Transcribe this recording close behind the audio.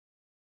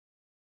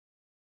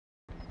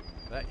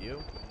That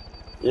you?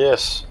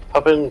 Yes.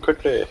 Hop in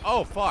quickly.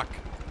 Oh, fuck.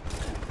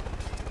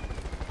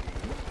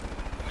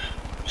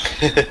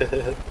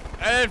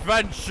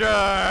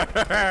 Adventure!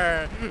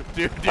 I'm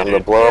gonna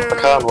blow up the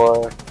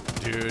convoy.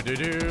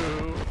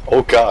 Do.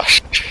 Oh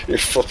gosh, you're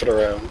flipping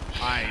around.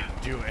 I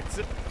do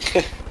it.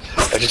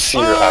 I just see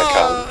your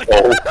icon.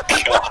 Oh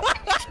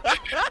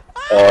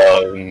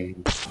god.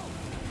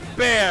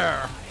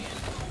 Bear!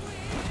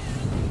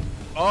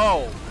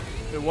 Oh,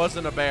 it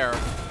wasn't a bear.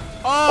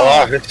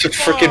 Oh, it's a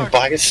freaking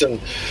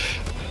bison.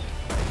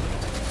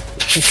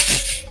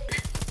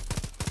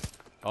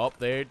 Oh,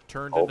 they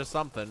turned into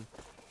something.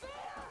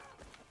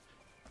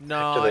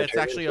 No, it's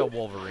actually a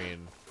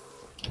wolverine.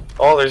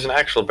 Oh, there's an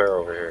actual bear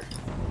over here.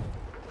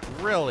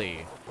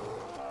 Really?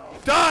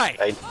 Die!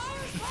 I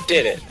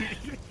did it.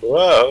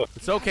 Whoa.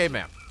 It's okay,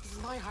 ma'am.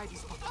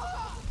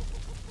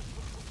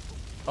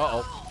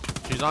 Uh-oh.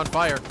 She's on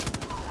fire.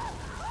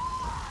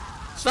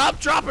 Stop,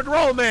 drop, and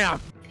roll, ma'am!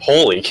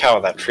 Holy cow,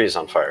 that tree's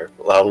on fire.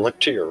 Look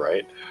to your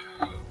right.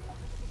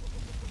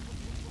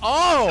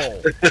 Oh!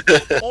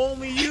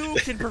 Only you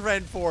can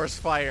prevent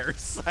forest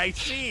fires. I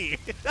see.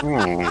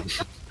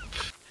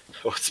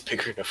 What's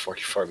bigger than a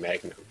 44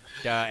 Magnum?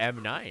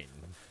 M9.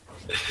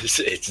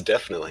 It's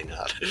definitely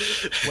not.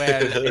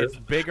 When it's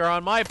bigger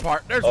on my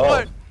part. There's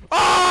one.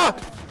 Ah!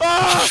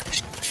 Ah!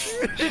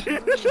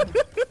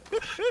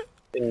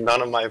 In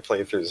none of my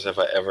playthroughs have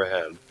I ever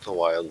had the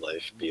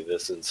wildlife be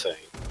this insane.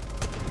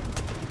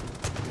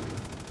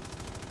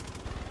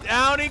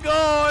 Down he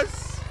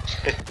goes!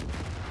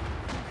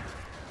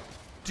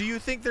 Do you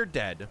think they're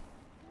dead?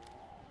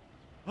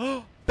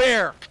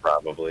 Bear!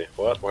 Probably.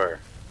 What? Where?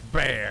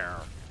 Bear!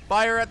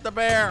 Fire at the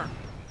bear!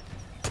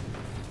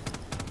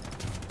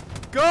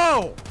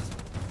 Go!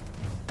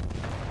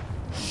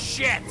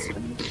 Shit!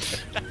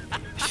 I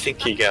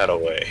think he got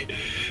away.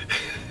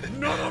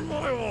 Not on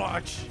my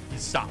watch! He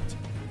stopped.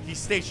 He's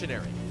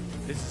stationary.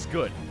 This is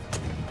good.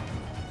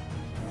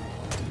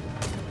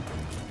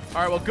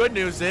 Alright, well, good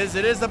news is,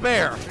 it is a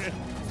bear.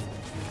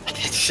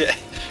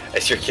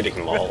 As you're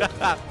getting mauled.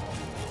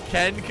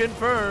 Can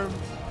confirm.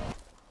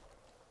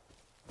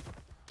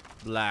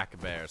 Black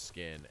bear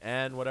skin.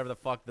 And whatever the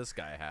fuck this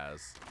guy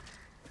has.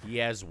 He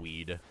has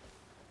weed.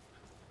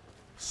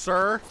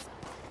 Sir?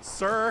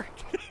 Sir?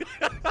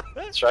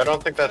 So I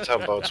don't think that's how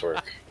boats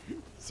work.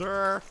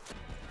 Sir?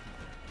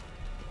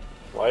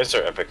 Why is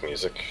there epic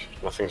music?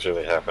 Nothing's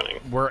really happening.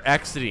 We're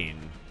exiting.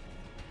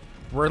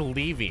 We're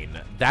leaving.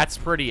 That's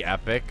pretty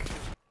epic.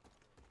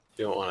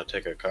 You don't want to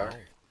take a car?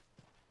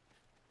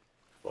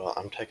 Well,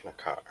 I'm taking a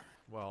car.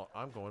 Well,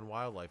 I'm going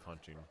wildlife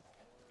hunting.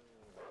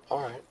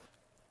 Alright.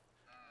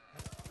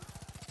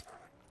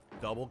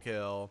 Double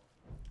kill.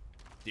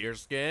 Deer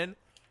skin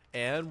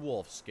and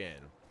wolf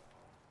skin.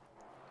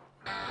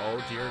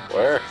 Oh dear.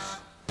 Where?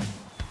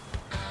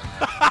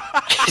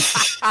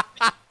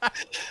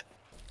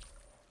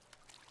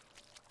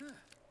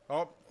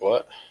 Oh.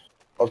 What?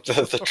 Oh,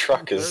 the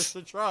truck is... There's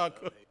the truck.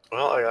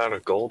 Well, I got a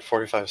gold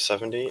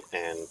 4570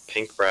 and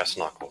pink brass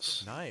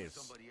knuckles.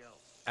 Nice.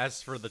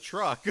 As for the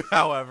truck,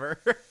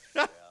 however...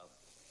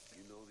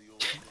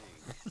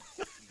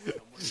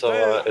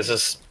 So, is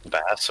this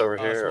bass over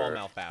here?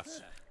 Smallmouth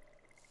bass.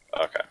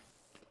 Okay.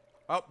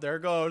 Oh, there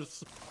it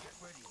goes.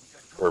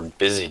 We're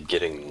busy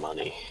getting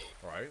money.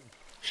 Right.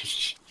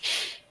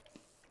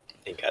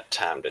 Ain't got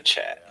time to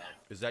chat.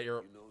 Is that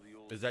your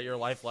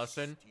life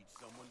lesson?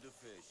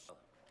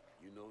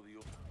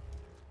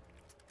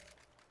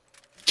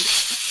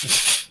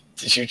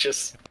 Did you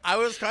just... I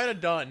was kind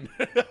of done.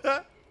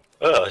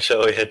 Oh,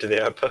 shall we head to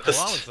the outpost?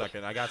 Hold on a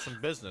second. I got some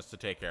business to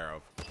take care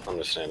of.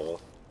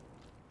 Understandable.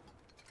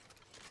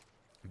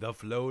 The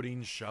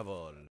floating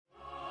shovel.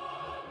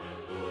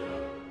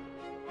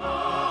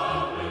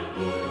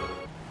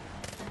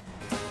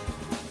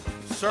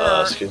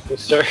 Sir. Excuse me,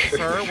 sir.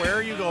 Sir, where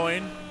are you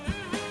going?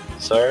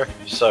 Sir,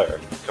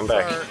 come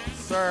back.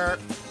 Sir,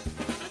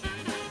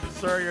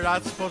 you're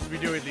not supposed to be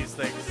doing these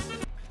things.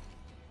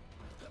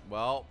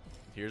 Well,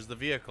 here's the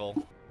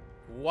vehicle.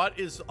 What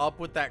is up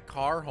with that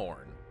car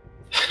horn?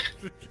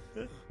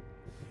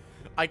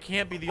 I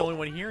can't be the only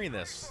one hearing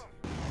this.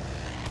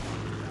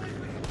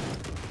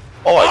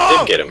 Oh, I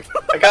did get him.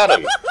 I got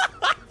him.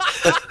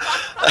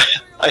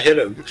 I hit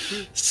him.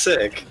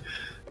 Sick.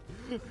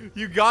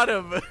 You got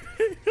him.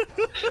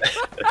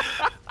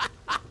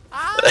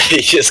 He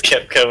just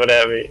kept coming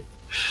at me.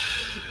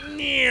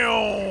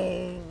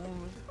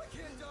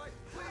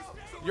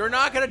 You're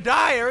not gonna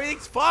die.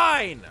 Everything's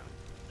fine.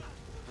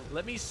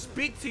 Let me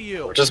speak to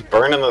you. We're just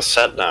burning the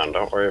set down.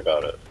 Don't worry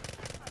about it.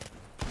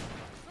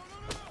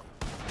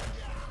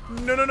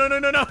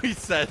 No, he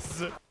says.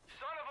 Son of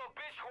a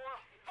bitch whore,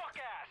 fuck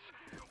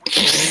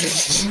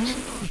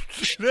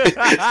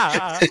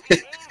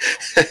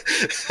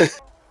ass.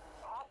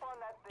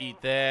 Eat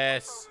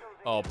this.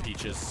 Oh,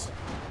 peaches.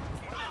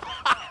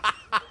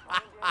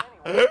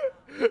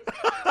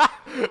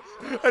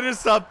 I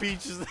just saw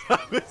peaches. I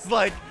was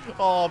like,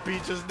 oh,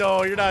 peaches,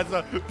 no, you're not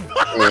so.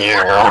 It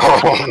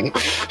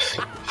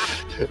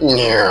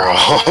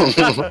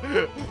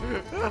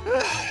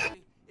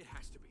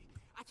has to be.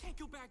 I can't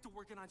go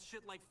on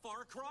shit like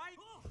Far Cry?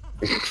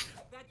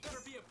 That better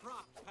be a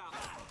prop, pal.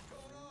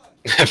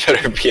 That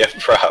better be a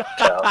prop,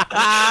 pal. I'm not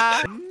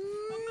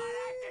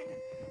acting!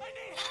 I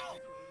need help!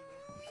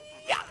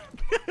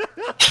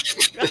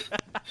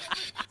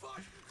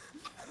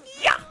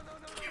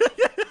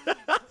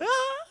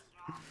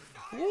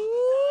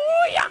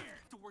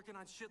 To working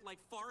on shit like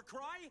Far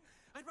Cry?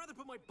 I'd rather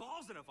put my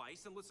balls in a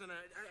vice and listen to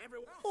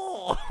everyone.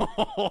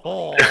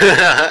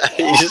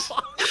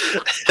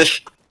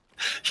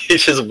 He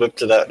just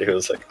whipped it out and he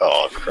was like,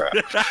 oh crap.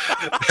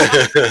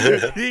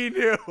 He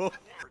knew.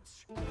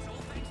 It's all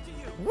thanks to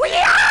you.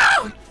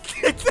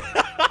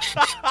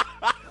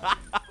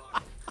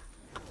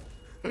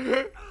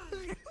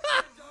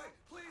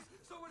 Please,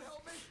 someone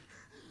help me.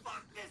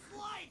 Fuck this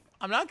life.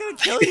 I'm not gonna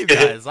kill you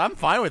guys. I'm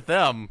fine with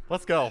them.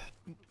 Let's go.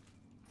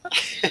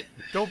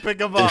 Don't pick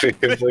them up.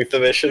 Did we complete the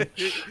mission?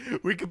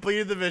 We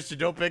completed the mission.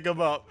 Don't pick them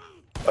up.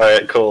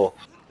 Alright, cool.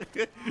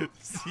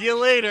 See you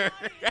later.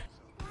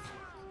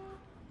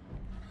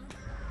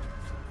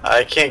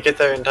 I can't get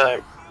there in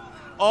time.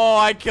 Oh,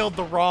 I killed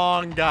the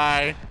wrong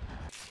guy.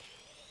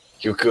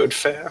 You good,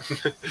 fam?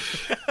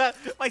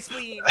 My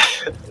spleen.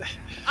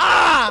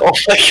 Ah! Oh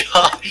my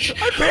gosh!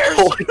 My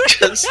parents. What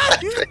just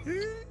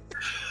happened?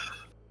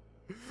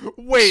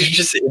 Wait. Did you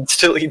just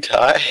instantly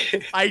die?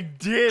 I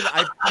did.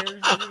 I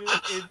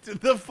parachuted into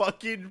the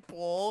fucking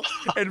pool,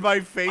 and my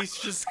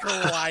face just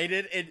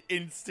collided in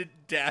instant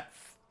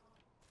death.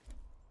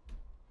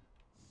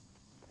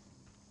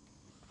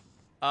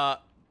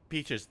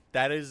 Peaches,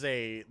 that is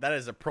a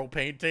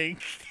propane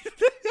tank.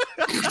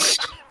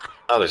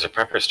 Oh, there's a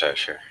prepper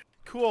stasher.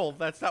 Cool.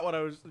 That's not what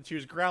she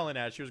was growling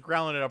at. She was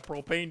growling at a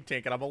propane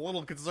tank, and I'm a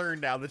little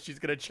concerned now that she's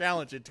gonna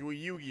challenge it to a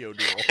Yu-Gi-Oh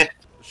duel.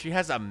 She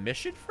has a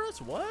mission for us?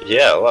 What?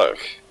 Yeah, look.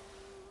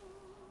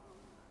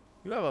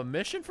 You have a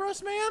mission for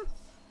us, man?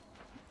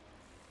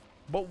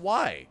 But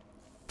why?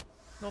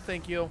 No,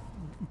 thank you.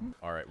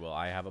 All right, well,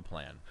 I have a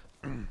plan.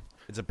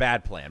 It's a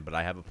bad plan, but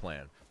I have a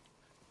plan.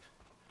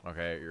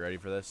 Okay, you ready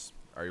for this?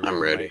 Are you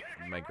ready.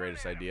 My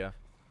greatest idea?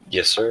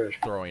 Yes, sir.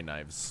 Throwing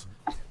knives.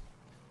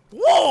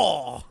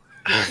 Whoa!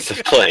 It's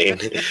a plane.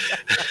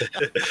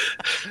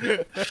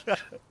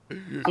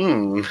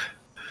 Oh.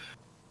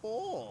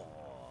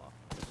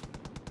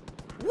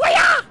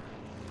 Wah-ya!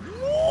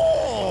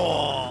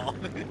 Oh.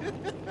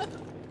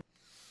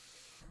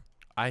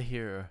 I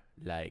hear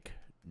like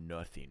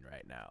nothing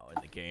right now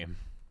in the game.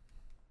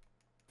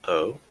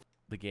 Oh?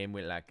 The game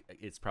went like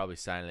it's probably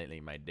silently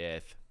my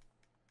death.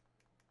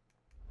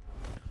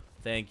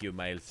 Thank you,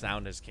 my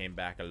sound has came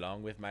back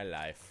along with my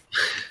life.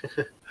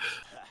 Well,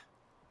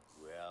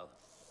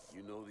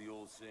 you know the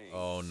old saying.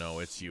 Oh no,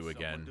 it's you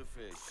again.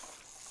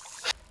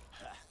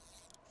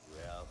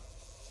 Well,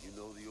 you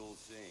know the old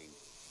saying.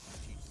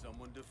 Teach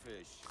someone to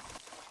fish.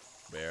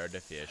 Where the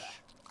fish?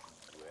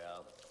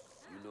 Well,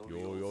 you know the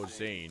Yo, old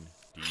saying.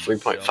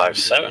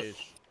 3.57.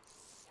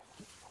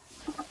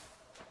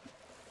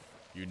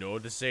 You know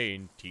the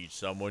saying, teach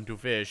someone to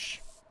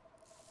fish.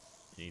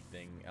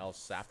 Anything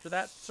else after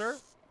that, sir?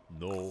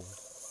 No.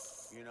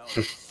 You know,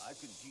 I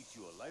can teach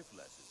you a life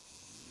lesson,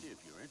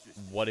 if you're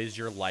interested. What is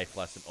your life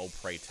lesson? Oh,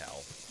 pray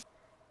tell.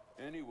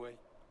 Anyway,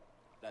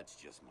 that's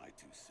just my 2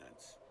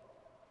 cents.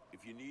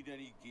 If you need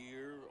any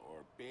gear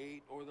or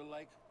bait or the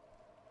like,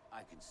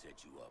 I can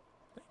set you up.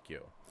 Thank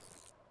you.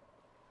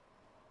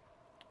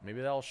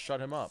 Maybe that'll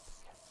shut him up.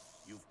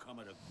 You've come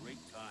at a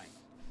great time.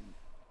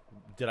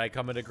 Did I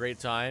come at a great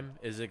time?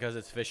 Is it because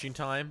it's fishing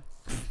time?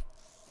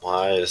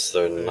 Why is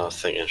there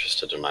nothing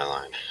interested in my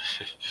line?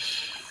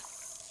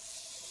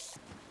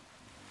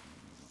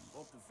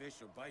 Hope the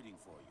fish are biting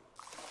for you.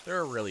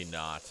 They're really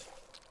not.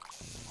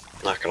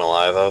 Not gonna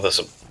lie though,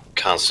 this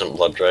constant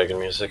Blood Dragon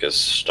music is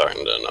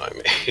starting to annoy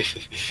me.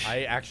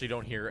 I actually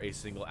don't hear a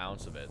single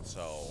ounce of it,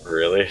 so...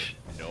 Really?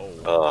 No.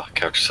 Oh,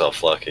 count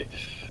yourself lucky.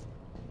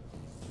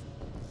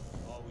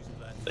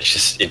 It's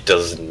just, it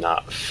does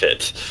not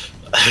fit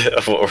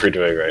of what we're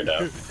doing right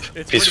now.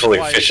 It's Peacefully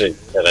pretty quiet. fishing,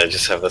 and I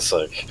just have this,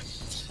 like,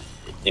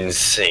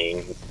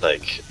 insane,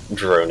 like,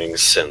 droning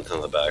synth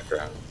in the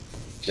background.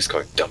 Just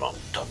going dun-dun,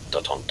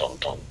 dun-dun, dun-dun,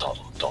 dun-dun,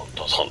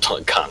 dun-dun,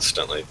 dun-dun,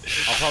 constantly.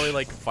 I'll probably,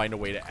 like, find a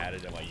way to add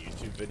it in my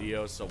YouTube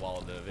video, so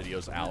while the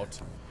video's out.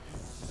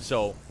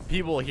 So,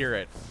 people will hear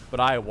it,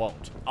 but I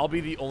won't. I'll be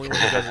the only one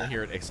who doesn't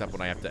hear it, except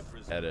when I have to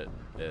edit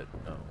it.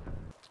 Oh.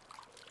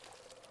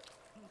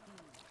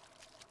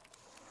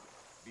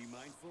 Be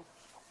mindful,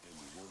 and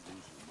you won't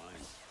lose your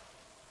mind.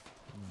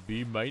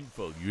 Be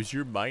mindful. Use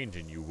your mind,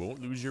 and you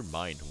won't lose your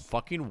mind.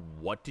 Fucking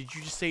what did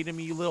you just say to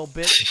me, you little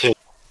bitch?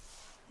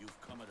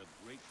 You've come at a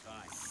great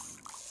time.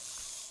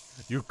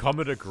 You've come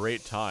at a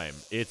great time.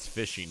 It's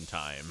fishing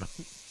time.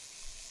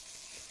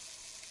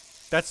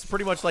 That's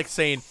pretty much like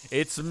saying,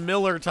 it's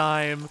Miller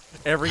time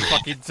every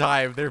fucking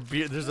time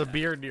there's a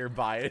beer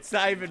nearby. It's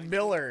not even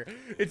Miller.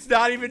 It's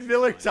not even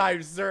Miller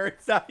time, sir.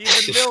 It's not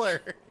even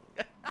Miller.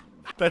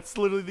 That's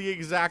literally the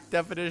exact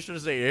definition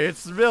of saying,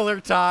 it's Miller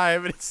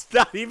time, and it's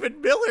not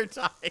even Miller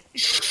time.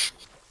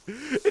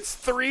 It's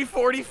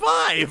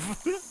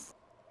 3:45.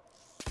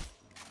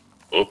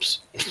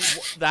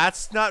 Oops.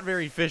 That's not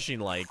very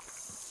fishing-like.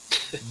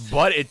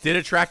 But it did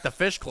attract the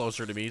fish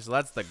closer to me, so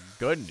that's the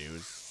good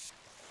news.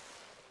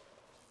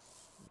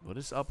 What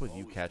is up with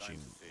you catching?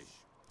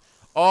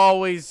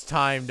 Always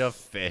time to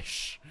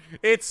fish.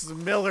 It's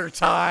Miller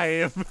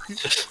time.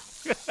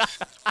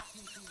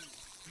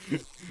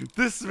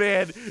 This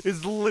man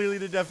is literally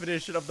the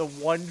definition of the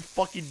one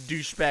fucking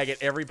douchebag at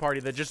every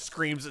party that just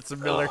screams it's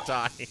Miller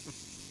time.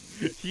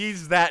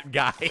 He's that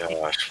guy.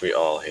 Gosh, we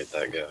all hate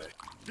that guy.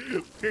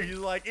 He's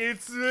like,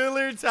 it's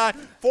Miller time.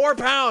 4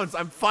 pounds.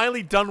 I'm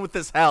finally done with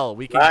this hell.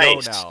 We can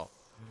Nice. go now.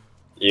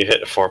 You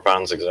hit 4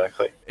 pounds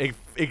exactly?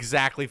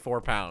 Exactly 4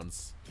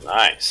 pounds.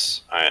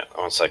 Nice. Alright,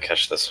 once I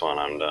catch this one,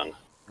 I'm done.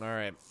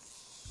 Alright.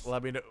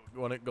 Let me know.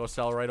 Want to go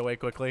sell right away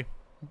quickly?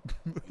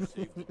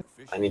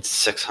 I need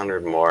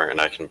 600 more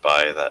and I can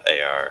buy that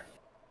AR.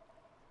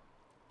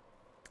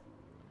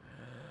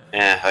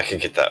 I can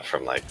get that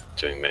from, like,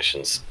 doing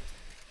missions.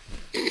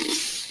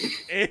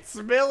 It's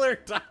Miller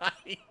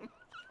time.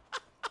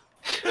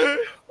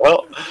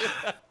 Well,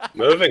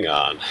 moving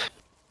on.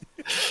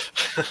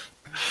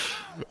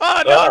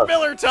 Oh, another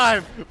Miller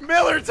time!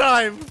 Miller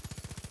time!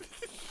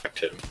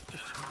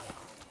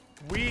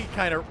 We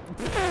kind of...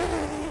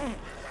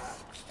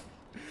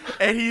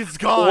 And he's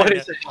gone. What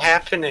is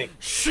happening?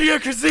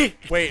 Shiakazi!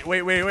 Wait.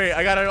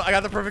 I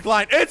got the perfect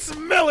line. It's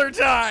Miller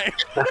time!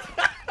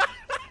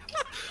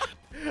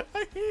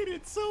 I hate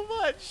it so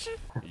much.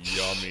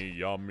 Yummy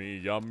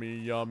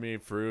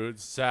fruit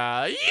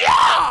salad.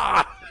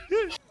 Yeah!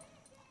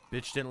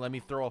 Bitch didn't let me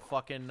throw a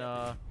fucking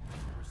yeah!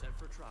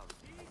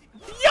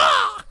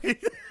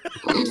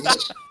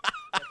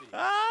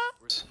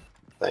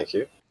 Thank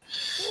you.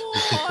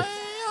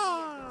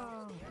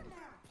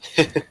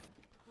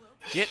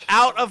 Get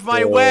out of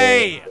my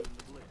way!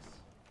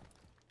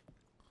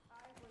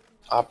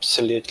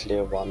 Absolutely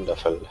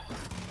wonderful.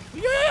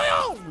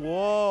 Yeah!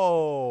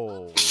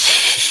 Whoa!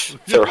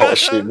 They're all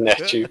shooting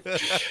at you.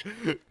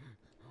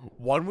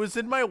 One was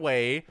in my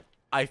way.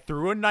 I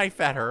threw a knife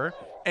at her,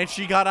 and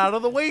she got out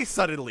of the way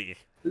suddenly.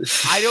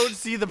 I don't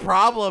see the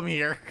problem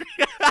here.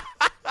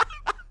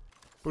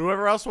 But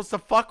whoever else wants to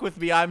fuck with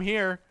me, I'm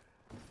here.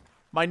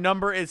 My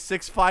number is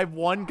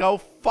 651. Go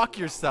fuck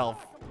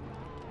yourself.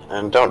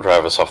 And don't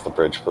drive us off the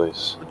bridge,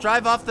 please.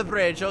 Drive off the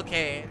bridge,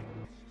 okay.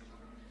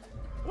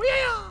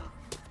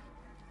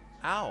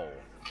 Ow.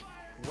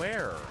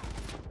 Where?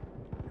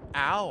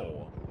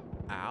 Ow.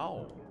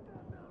 Ow.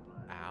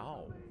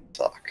 Ow.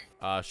 Suck.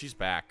 She's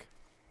back.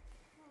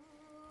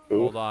 Ooh.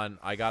 Hold on,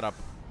 I got up.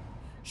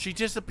 She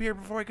disappeared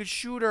before I could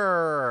shoot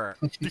her.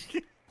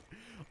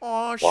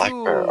 Oh, shoot.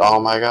 Blackbear. Oh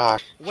my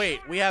gosh.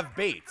 Wait, we have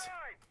bait.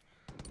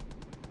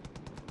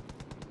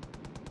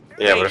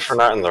 Yeah, but if we're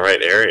not in the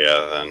right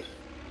area, then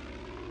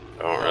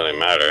it won't really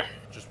matter.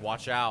 Just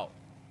watch out.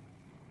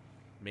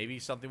 Maybe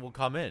something will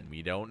come in.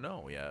 We don't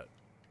know yet.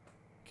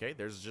 Okay,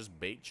 there's just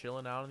bait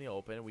chilling out in the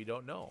open. We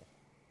don't know.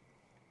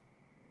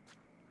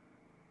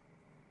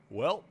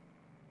 Well,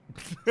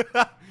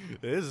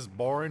 this is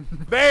boring.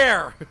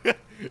 Bear!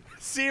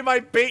 See, my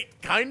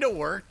bait kind of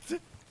worked.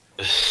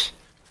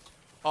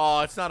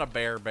 Oh, it's not a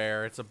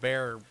bear. It's a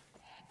bear.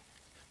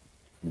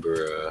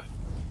 Bruh.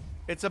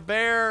 It's a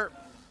bear.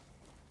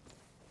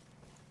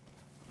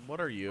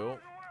 What are you?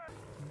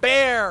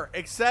 Bear,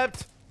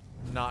 except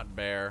not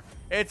bear.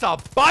 It's a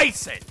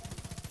bison.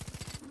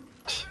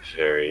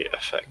 Very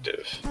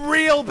effective.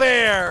 Real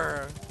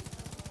bear.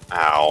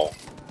 Ow.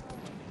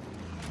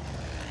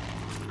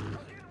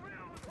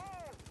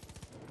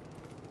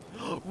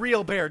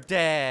 Real bear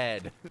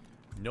dead.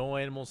 No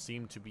animals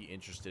seem to be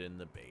interested in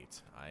the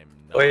bait. I'm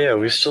not. Oh yeah,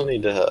 we still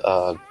need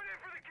to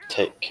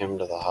take him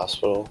to the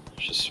hospital.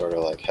 She's sort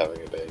of like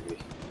having a baby.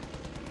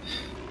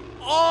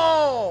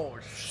 Oh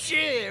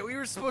shit! We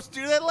were supposed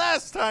to do that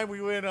last time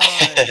we went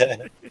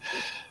on.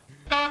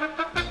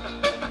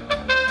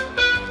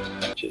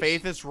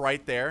 Faith is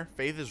right there.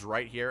 Faith is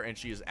right here, and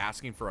she is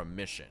asking for a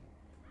mission.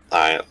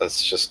 Alright,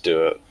 let's just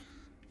do it.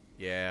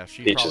 Yeah,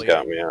 she Peach has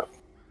got me up.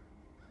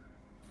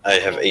 I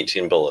have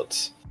 18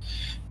 bullets.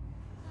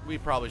 We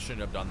probably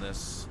shouldn't have done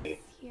this. Here.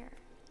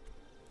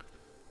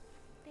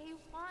 They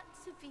want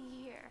to be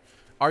here.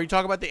 Are you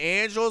talking about the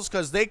Angels?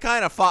 Because they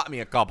kind of fought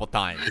me a couple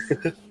times. You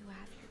have your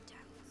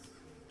doubts.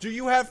 Do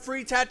you have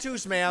free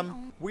tattoos,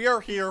 ma'am? We are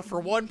here for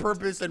one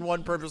purpose and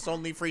one purpose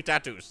only, free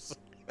tattoos.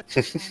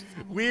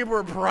 We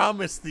were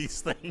promised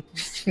these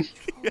things.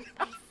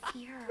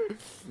 Fear.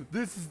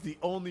 This is the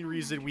only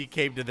reason we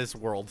came to this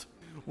world.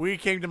 We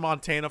came to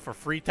Montana for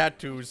free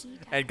tattoos,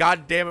 and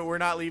god damn it, we're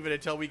not leaving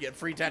until we get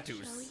free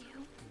tattoos. Show you.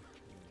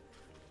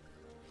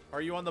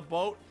 Are you on the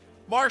boat?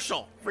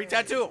 Marshall, free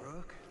tattoo.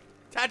 Brooke,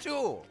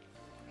 Tattoo.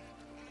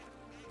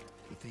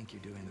 you think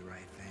you're doing the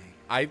right thing,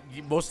 I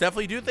most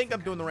definitely do think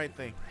I'm doing the right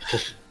thing.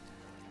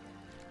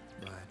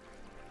 but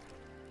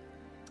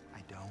I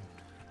don't.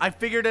 I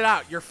figured it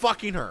out. You're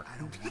fucking her. I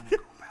don't want to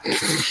go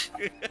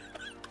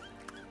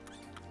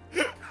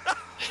back.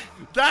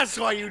 That's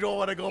why you don't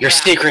want to go Your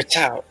back. secret's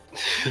out.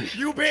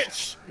 You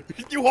bitch.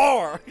 You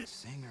whore.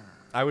 Singer,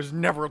 I was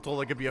never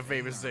told I could be a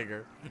famous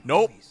singer.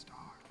 Nope. movie star.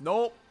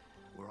 Nope.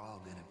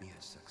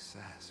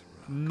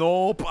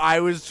 Nope, I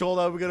was told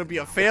I was gonna be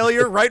a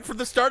failure right from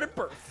the start of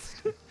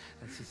birth.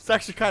 It's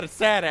actually kind of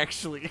sad,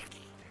 actually.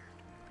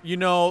 You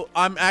know,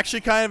 I'm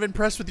actually kind of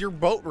impressed with your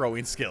boat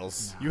rowing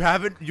skills. You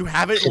haven't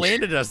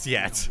landed us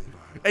yet,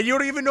 and you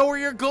don't even know where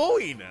you're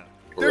going.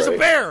 There's a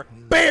bear.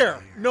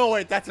 Bear. No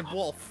wait, that's a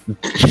wolf.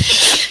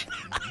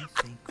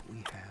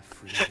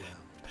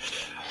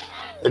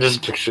 I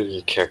just picture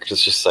your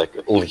characters just like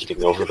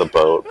leaning over the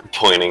boat,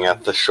 pointing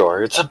at the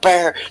shore. It's a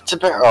bear! It's a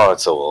bear! Oh,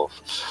 it's a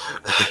wolf.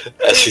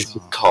 As he's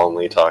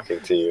calmly talking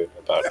to you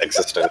about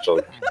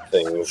existential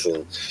things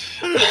and.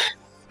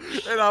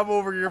 And I'm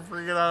over here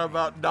freaking out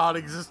about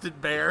non-existent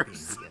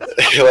bears.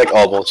 You're like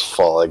almost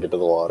falling into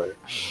the water.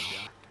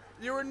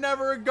 You were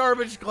never a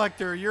garbage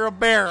collector. You're a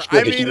bear.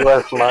 You're I mean, a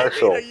U.S.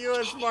 Marshal. A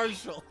U.S.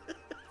 Marshal.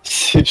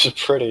 Seems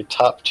pretty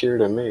top tier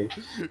to me.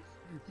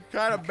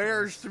 Kind of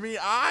bears to me.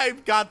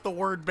 I've got the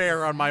word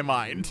bear on my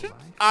mind.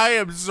 I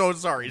am so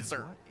sorry,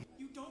 sir.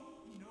 You don't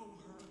know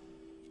her.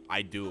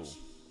 I do.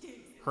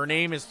 Her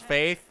name is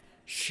Faith.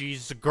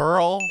 She's a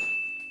girl,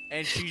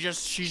 and she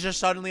just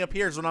suddenly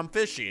appears when I'm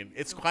fishing.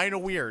 It's kind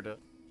of weird. I'll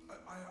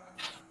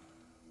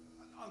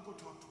go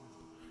talk to her.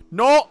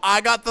 No,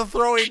 I got the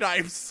throwing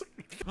knives.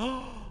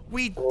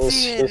 We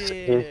did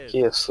it.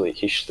 He's asleep.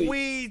 He's asleep.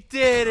 We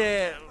did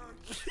it.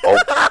 Oh.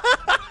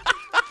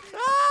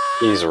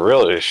 He's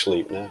really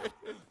asleep now.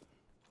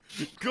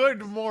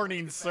 Good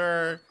morning,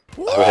 sir. I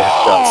would have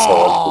shot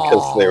someone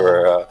because they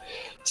were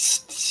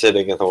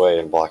sitting in the way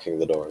and blocking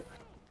the door.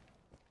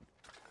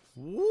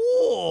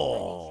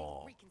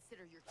 Whoa.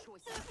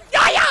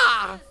 Yeah,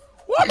 yeah.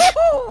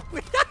 Woohoo!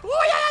 Woo,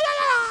 yeah,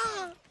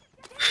 yeah,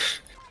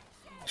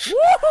 yeah.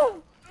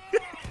 Woo!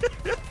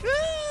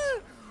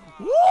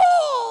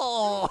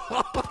 Whoa!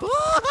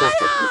 Oh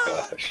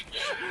gosh.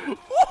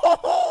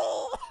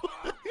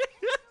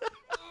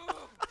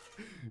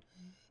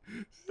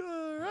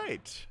 All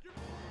right.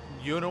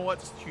 You know what?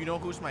 You know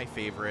who's my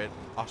favorite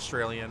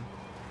Australian?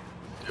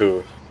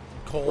 Who?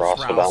 Cole Ross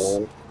Sprouse.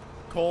 O'Donnell?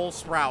 Cole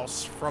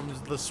Sprouse from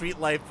The Sweet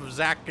Life of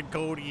Zach and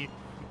Cody.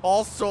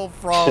 Also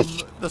from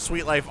The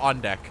Sweet Life on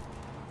Deck.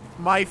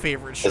 My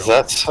favorite show. Is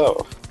that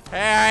so?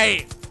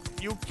 Hey!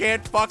 You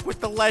can't fuck with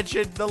the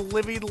legend, the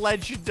living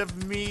legend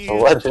of me. The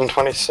Legend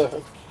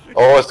 27.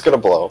 Oh, it's gonna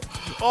blow.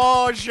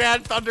 Oh,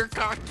 Shad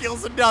Thundercock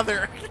kills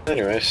another.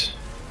 Anyways,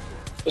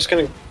 just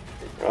gonna.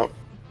 Oh,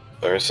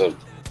 there's a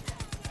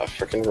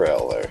freaking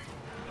rail there.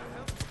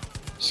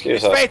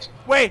 Excuse It's us. Faith!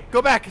 Wait,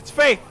 go back, it's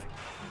Faith!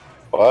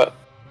 What?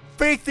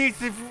 Faith needs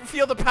to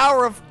feel the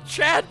power of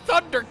Chad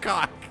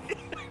Thundercock!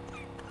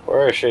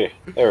 Where is she?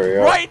 There we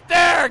go. Right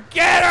there!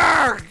 Get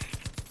her!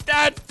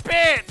 That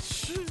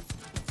bitch!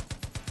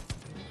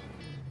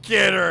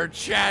 Get her,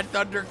 Chad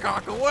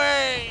Thundercock,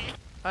 away!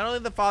 I don't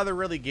think the father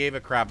really gave a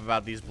crap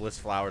about these bliss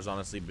flowers,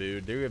 honestly,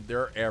 dude.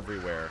 They're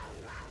everywhere.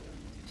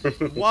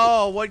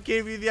 Whoa, what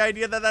gave you the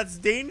idea that that's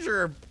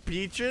danger,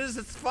 Peaches?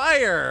 It's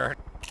fire!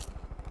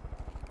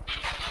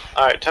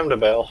 Alright, time to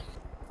bail.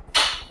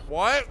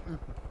 What?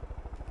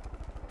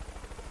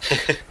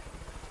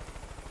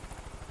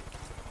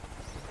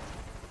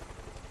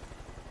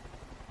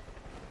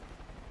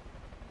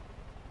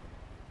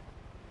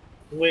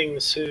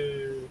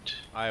 Wingsuit.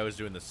 I was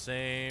doing the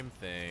same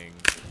thing.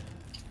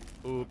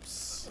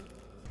 Oops.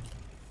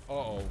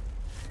 Uh-oh.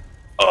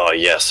 Oh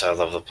yes, I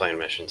love the plane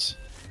missions.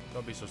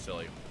 Don't be so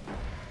silly.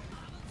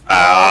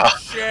 Ah!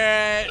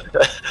 Shit!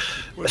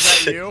 Was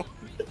that you?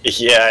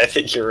 Yeah, I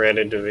think you ran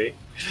into me.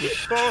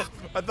 Oh,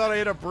 I thought I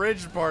hit a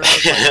bridge part. I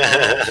was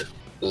like,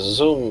 oh.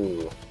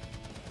 Zoom.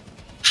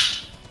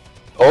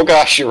 Oh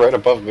gosh, you're right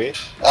above me.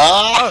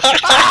 Ah!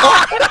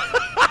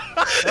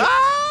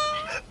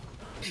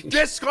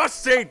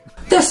 Disgusting!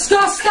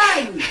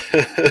 Disgusting!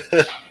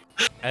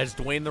 As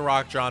Dwayne The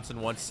Rock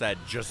Johnson once said,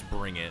 just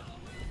bring it.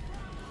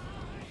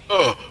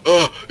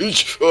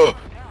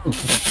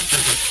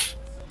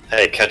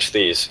 Hey, catch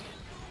these.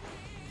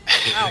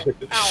 Ow,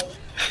 ow.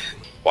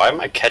 Why am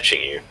I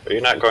catching you? Are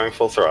you not going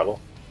full throttle?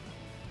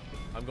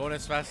 I'm going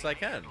as fast as I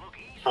can.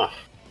 Huh.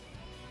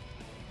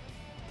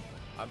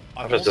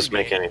 How does this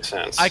make any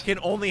sense? I can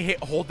only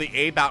hold the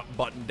A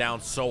button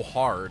down so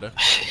hard.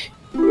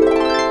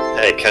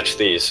 Hey, catch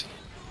these.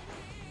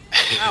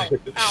 Ow,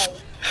 ow.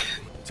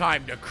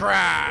 Time to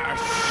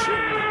crash!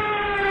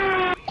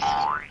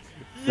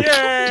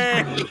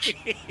 Yay!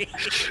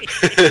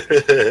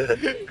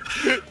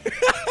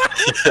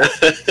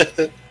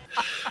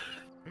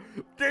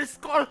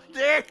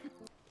 Disgusting!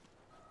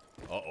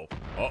 Uh-oh,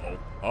 uh-oh,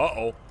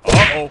 uh-oh,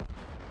 uh-oh.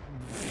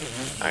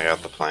 I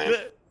got the plane.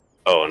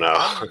 Oh no.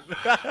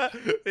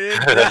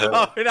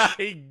 Down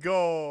I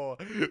go.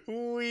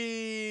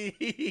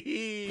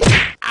 Wee.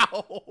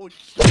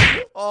 Ouch.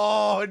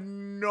 Oh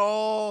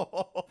no.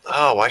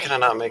 Oh, why can I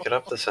not make it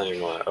up this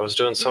anymore? I was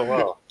doing so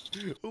well.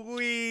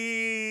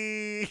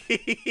 Wee.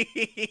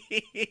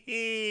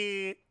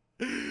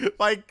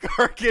 My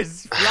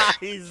carcass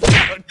flies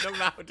down the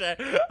mountain.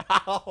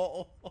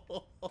 Ow.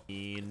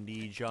 In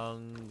the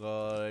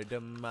jungle,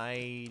 the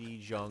mighty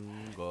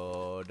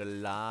jungle, the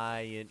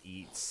lion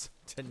eats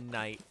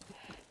tonight.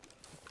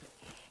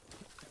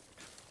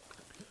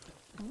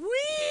 Whee!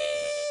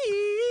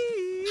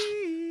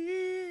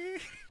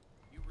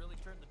 You really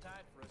turned the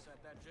tide for us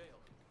at that jail.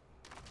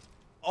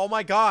 Oh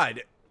my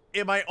god.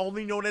 Am I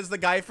only known as the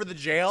guy for the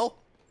jail?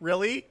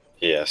 Really?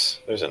 Yes,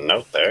 there's a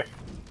note there.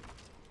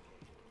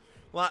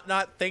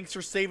 Not thanks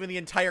for saving the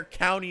entire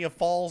county of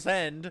Falls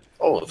End.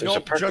 Oh, there's a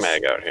Nope, perk just-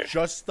 mag out here.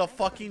 Just the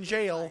fucking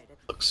jail.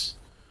 Looks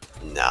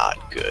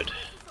not good.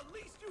 It's the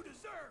least you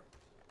deserve.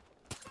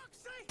 Fuck's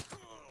sake.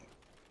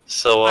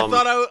 So, I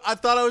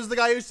thought I was the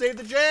guy who saved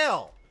the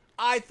jail.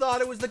 I thought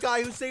it was the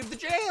guy who saved the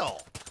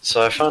jail.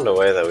 so I found a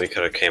way that we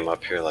could have came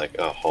up here like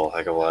a whole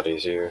heck of a lot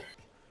easier.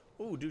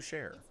 Ooh, do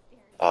share.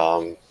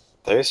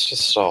 There's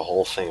just a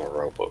whole thing of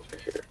rope over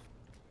here.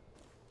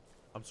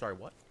 I'm sorry,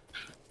 what?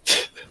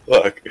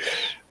 Look.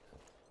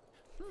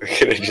 We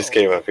could have just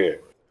came up here.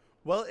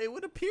 Well, it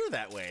would appear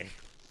that way.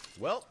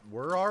 Well,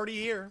 we're already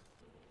here.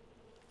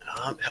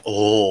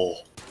 Oh,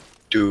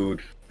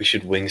 dude, we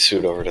should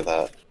wingsuit over to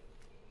that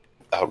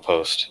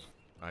outpost.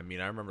 I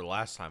mean, I remember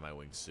last time I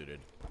wingsuited.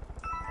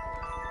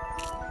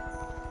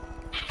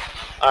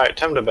 Alright,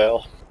 time to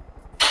bail.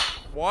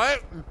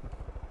 What?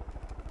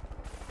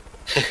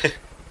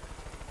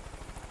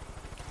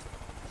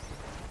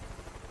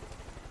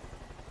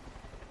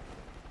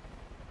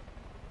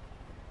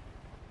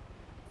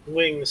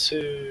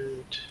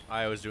 Wingsuit.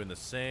 I was doing the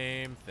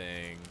same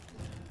thing.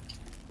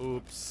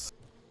 Oops.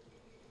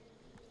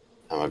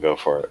 I'm gonna go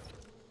for it.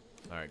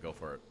 Alright, go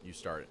for it. You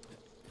start it.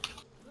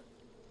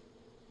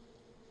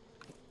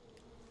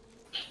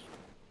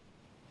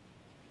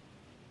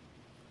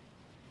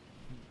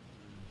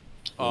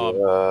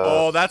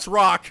 Oh, that's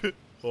rock.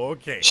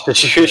 Okay.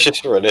 Did you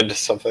just run into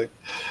something?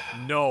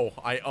 No,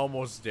 I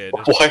almost did.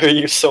 Why are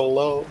you so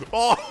low?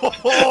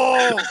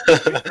 Oh!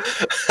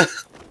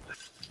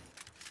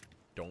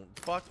 Don't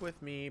fuck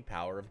with me.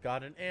 Power of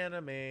God and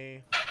anime.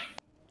 Is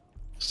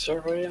there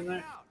a way in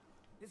there?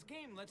 This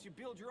game lets you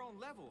build your own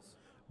levels.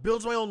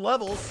 Builds my own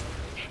levels.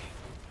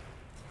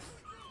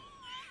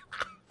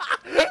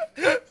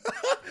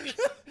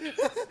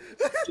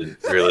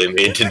 Didn't really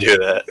mean to do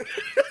that.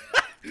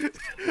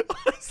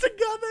 Honest to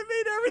God, that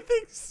made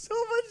everything so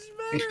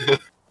much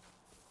better.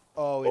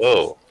 Oh,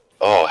 Whoa.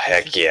 Oh,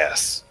 heck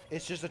yes.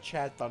 It's just a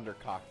Chad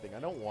Thundercock thing. I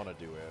don't want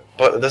to do it.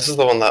 But this is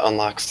the one that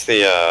unlocks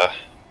the,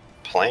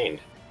 plane.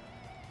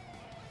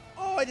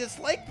 Oh, I just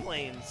like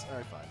planes. All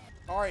right, fine.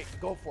 All right,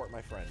 go for it,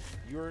 my friend.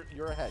 You're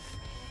ahead.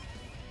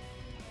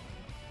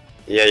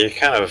 Yeah, you're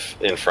kind of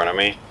in front of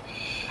me.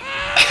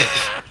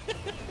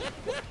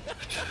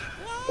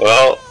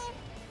 Well,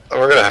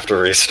 we're gonna have to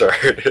restart.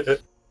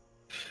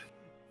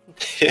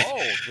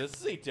 Oh, this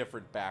is a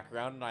different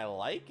background, and I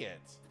like it.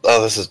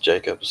 Oh, this is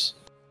Jacob's.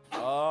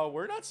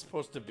 We're not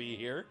supposed to be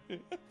here. I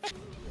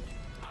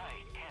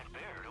can't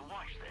bear to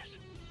watch this.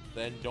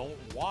 Then don't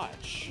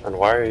watch. And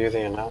why are you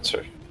the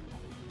announcer?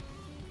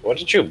 What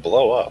did you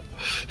blow up?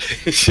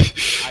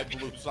 I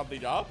blew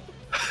something up?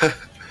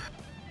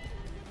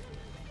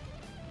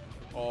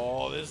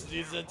 Oh, this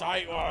is a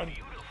tight one.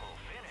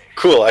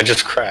 Cool, I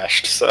just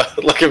crashed, so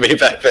look at me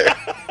back there.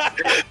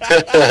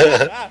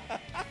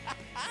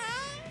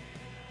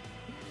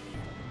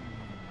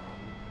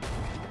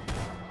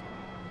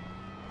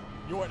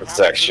 You know what It's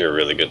happens actually a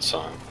really good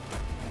song.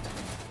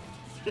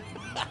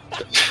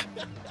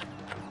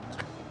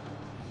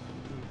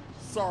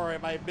 Sorry,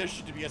 my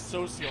mission to be a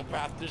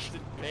sociopath just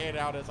didn't pan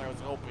out as I was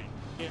hoping.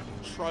 You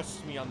can't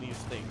trust me on these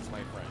things,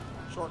 my friend.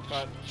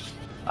 Shortcut.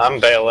 I'm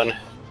bailing,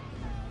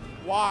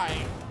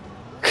 Why?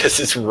 because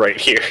it's right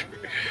here.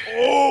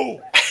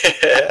 Oh!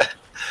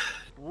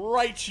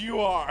 Right you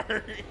are!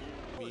 I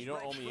mean, you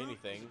don't owe me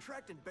anything.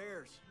 Attracting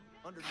bears.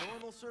 Under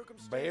normal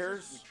circumstances,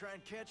 Bears? we try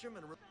and catch them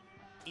and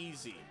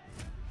Easy.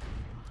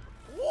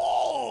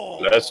 Whoa!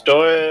 Let's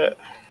do it.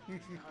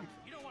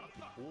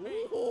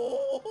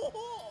 Whoa!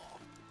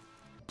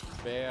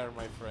 Bear,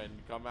 my friend,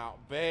 come out.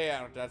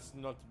 Bear, that's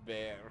not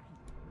bear.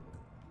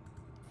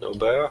 No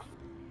bear?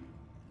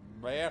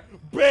 Bear.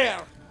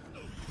 Bear!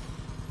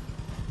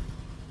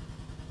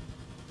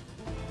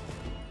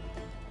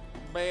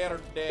 Bear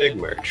dead. Big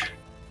merch.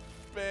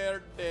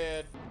 Bear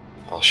dead.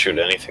 I'll shoot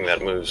anything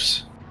that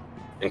moves,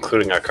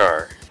 including our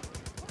car.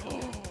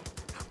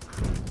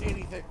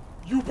 Anything.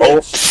 You Oh!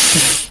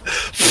 bitch!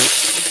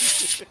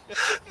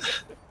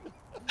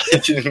 I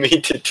didn't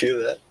mean to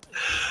do that.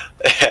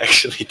 I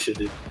actually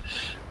didn't.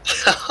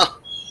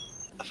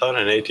 I found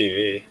an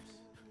ATV.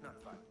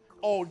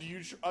 Oh,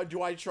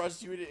 do I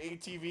trust you in an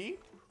ATV?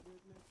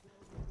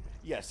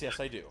 Yes,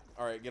 I do.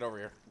 All right, get over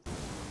here.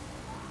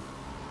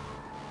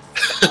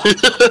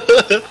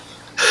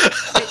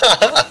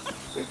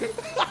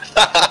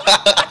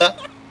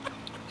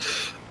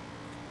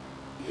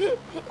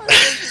 I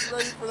wasn't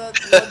ready for that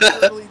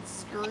blood-curdling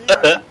scream.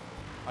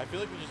 I feel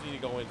like we just need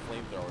to go in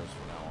flamethrowers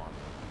from now on.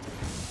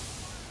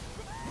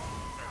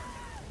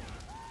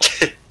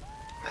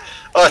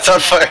 Oh, it's on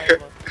fire!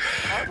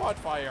 I'm on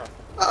fire.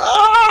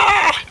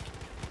 Ah!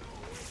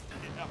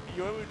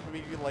 You know what would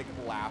make me like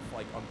laugh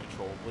like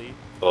uncontrollably?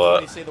 What?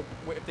 When they say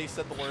if they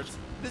said the words,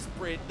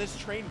 this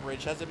train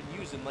bridge hasn't been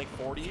used in like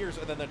 40 years,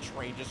 and then the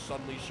train just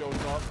suddenly shows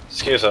up.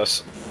 Excuse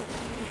us.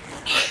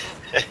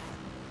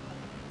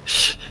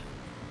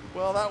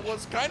 Well, that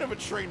was kind of a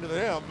train to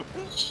them.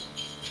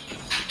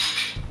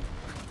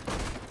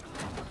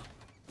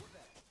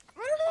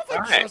 I don't know if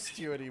I trust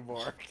you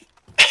anymore.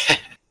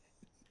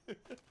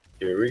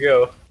 Here we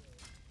go.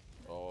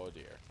 Oh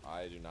dear,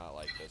 I do not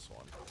like this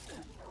one.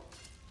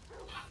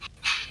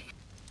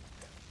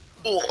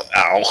 Oh,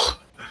 ow.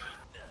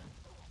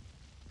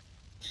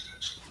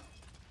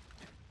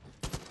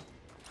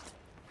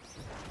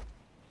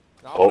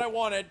 Not what I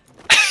wanted.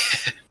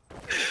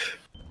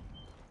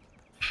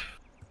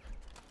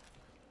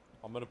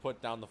 I'm gonna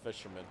put down the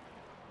fisherman.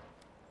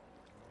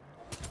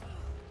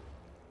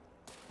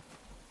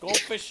 Go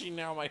fishing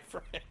now, my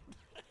friend.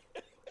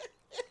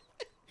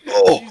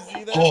 Oh, Did you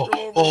see that oh, from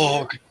over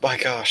oh, here? my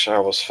gosh, I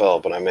almost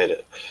fell, but I made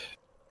it.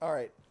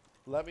 Alright,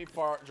 let me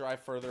drive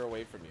further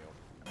away from you.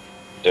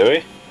 Do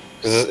we?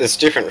 Because it's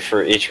different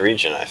for each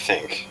region, I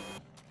think.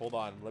 Hold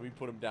on, let me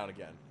put him down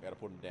again. I gotta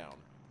put him down.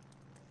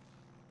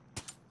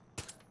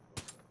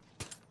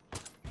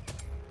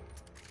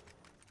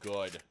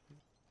 Good.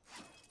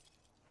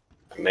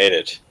 I made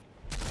it.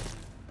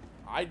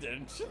 I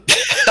didn't.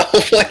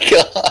 Oh my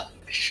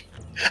gosh.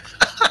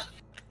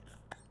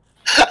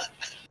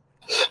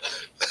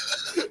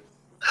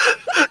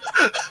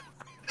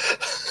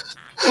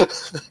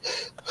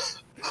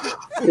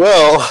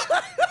 Well,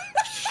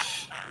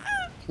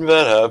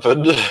 that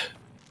happened.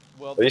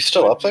 Well, Are you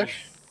still up there?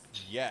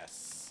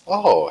 Yes.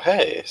 Oh,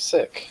 hey,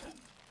 sick.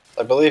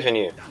 I believe in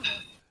you.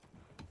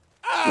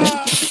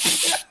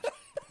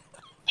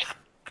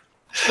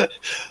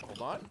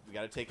 Hold on, we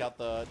gotta take out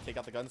the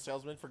gun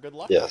salesman for good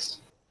luck. Yes.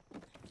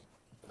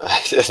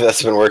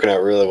 That's been working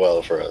out really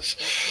well for us.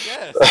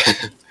 Yes.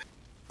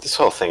 This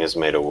whole thing is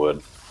made of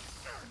wood.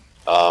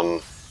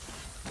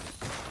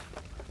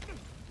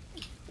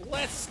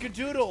 Let's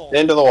skadoodle.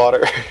 Into the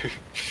water.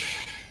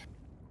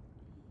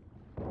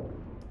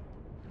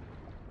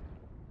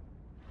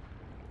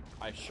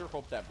 I sure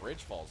hope that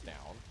bridge falls down.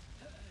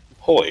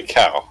 Holy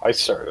cow, I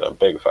started a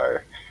big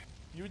fire.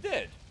 You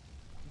did.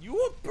 You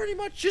would pretty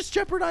much just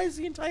jeopardize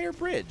the entire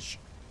bridge.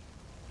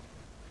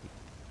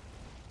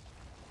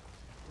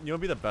 You know,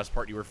 what'd be the best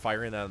part? You were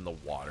firing that in the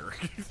water.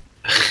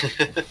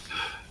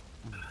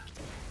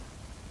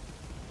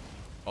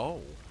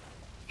 Oh.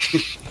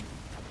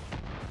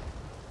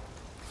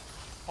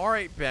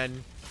 Alright,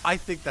 Ben. I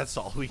think that's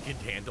all we can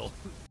handle.